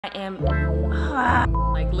I am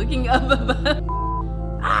like looking up above.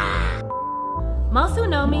 Most who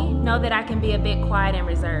know me know that I can be a bit quiet and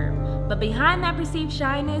reserved, but behind that perceived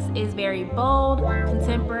shyness is very bold,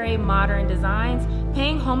 contemporary, modern designs,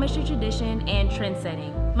 paying homage to tradition and trend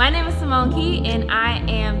setting. My name is Simone Key, and I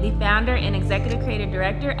am the founder and executive creative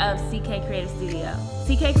director of CK Creative Studio.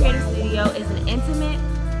 CK Creative Studio is an intimate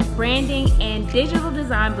branding and digital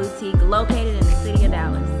design boutique located in the city of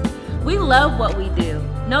Dallas. We love what we do.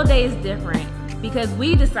 No day is different because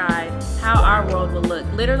we decide how our world will look,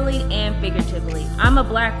 literally and figuratively. I'm a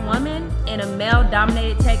black woman in a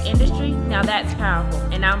male-dominated tech industry. Now that's powerful,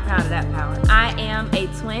 and I'm proud of that power. I am a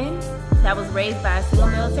twin that was raised by a single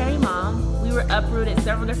military mom. We were uprooted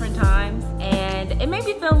several different times, and it made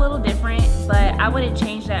me feel a little different, but I wouldn't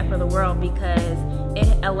change that for the world because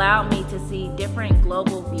it allowed me to see different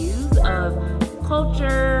global views of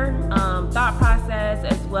culture, thought process,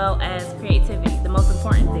 as well as creativity, the most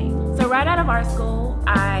important thing. So right out of art school,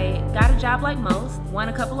 I got a job like most, won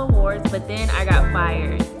a couple awards, but then I got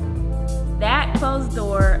fired. That closed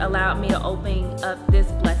door allowed me to open up this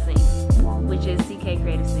blessing, which is CK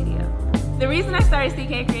Creative Studio. The reason I started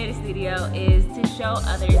CK Creative Studio is to show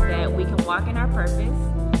others that we can walk in our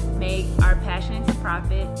purpose, make our passion into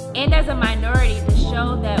profit, and as a minority to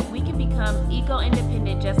show that we can become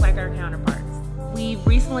eco-independent just like our counterparts. We've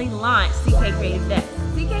recently launched CK Creative Desk.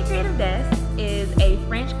 CK Creative Desk is a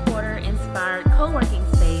French Quarter-inspired co-working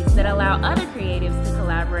space that allows other creatives to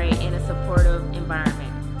collaborate in a supportive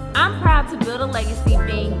environment. I'm proud to build a legacy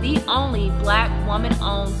being the only black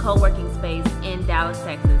woman-owned co-working space in Dallas,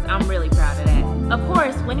 Texas. I'm really proud of that. Of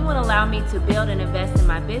course, when you would allow me to build and invest in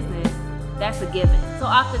my business, that's a given. So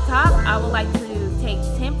off the top, I would like to take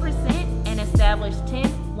 10% and establish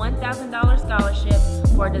 10 $1,000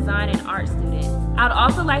 scholarships for design and art students. I'd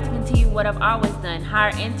also like to continue what I've always done,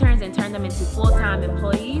 hire interns and turn them into full-time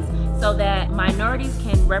employees so that minorities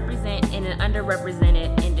can represent in an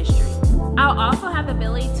underrepresented industry. I'll also have the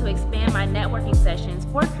ability to expand my networking sessions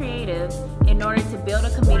for creatives in order to build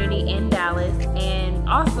a community in Dallas and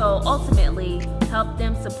also ultimately help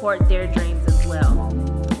them support their dreams as well.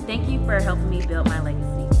 Thank you for helping me build my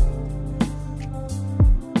legacy.